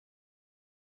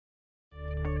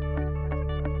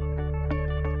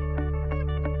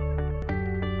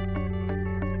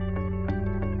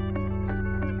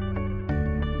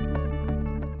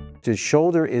The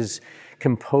shoulder is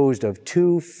composed of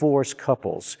two force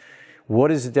couples.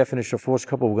 What is the definition of force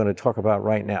couple? We're going to talk about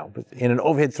right now. But in an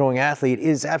overhead throwing athlete, it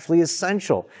is absolutely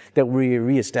essential that we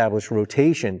reestablish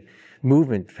rotation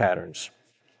movement patterns.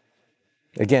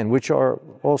 Again, which are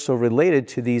also related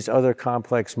to these other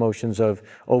complex motions of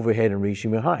overhead and reaching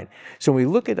behind. So when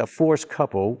we look at a force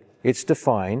couple, it's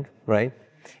defined, right,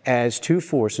 as two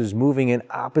forces moving in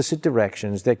opposite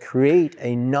directions that create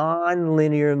a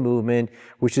non-linear movement,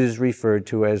 which is referred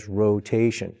to as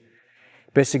rotation.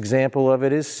 Best example of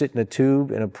it is sit in a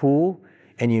tube in a pool,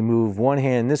 and you move one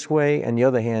hand this way and the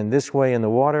other hand this way in the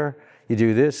water. You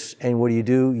do this, and what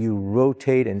do? You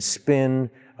rotate and spin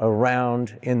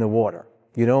around in the water.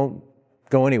 You don't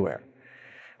go anywhere,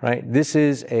 right? This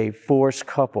is a force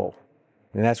couple,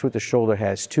 and that's what the shoulder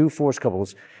has, two force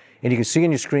couples. And you can see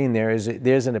on your screen there's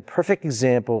a perfect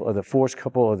example of the force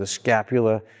couple of the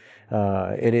scapula.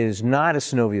 It is not a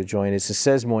synovial joint, it's a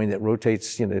sesamoid that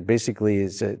rotates, basically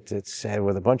it's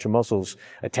with a bunch of muscles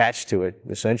attached to it,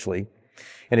 essentially.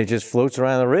 And it just floats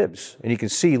around the ribs. And you can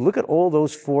see, look at all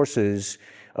those forces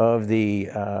of the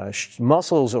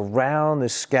muscles around the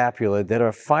scapula that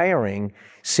are firing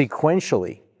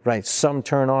sequentially, right? Some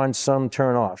turn on, some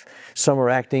turn off. Some are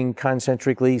acting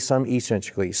concentrically, some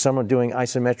eccentrically. Some are doing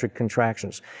isometric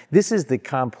contractions. This is the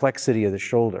complexity of the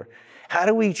shoulder. How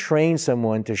do we train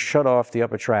someone to shut off the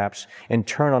upper traps and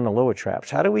turn on the lower traps?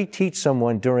 How do we teach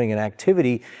someone during an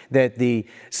activity that the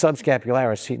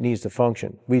subscapularis needs to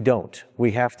function? We don't.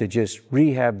 We have to just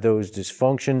rehab those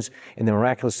dysfunctions, and the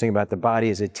miraculous thing about the body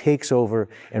is it takes over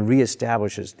and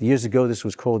reestablishes. Years ago, this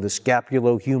was called the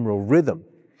scapulohumeral rhythm.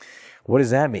 What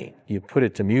does that mean? You put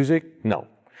it to music? No.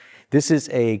 This is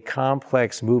a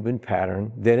complex movement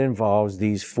pattern that involves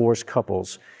these force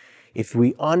couples. If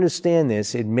we understand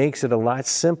this, it makes it a lot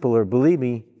simpler, believe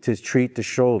me, to treat the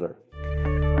shoulder.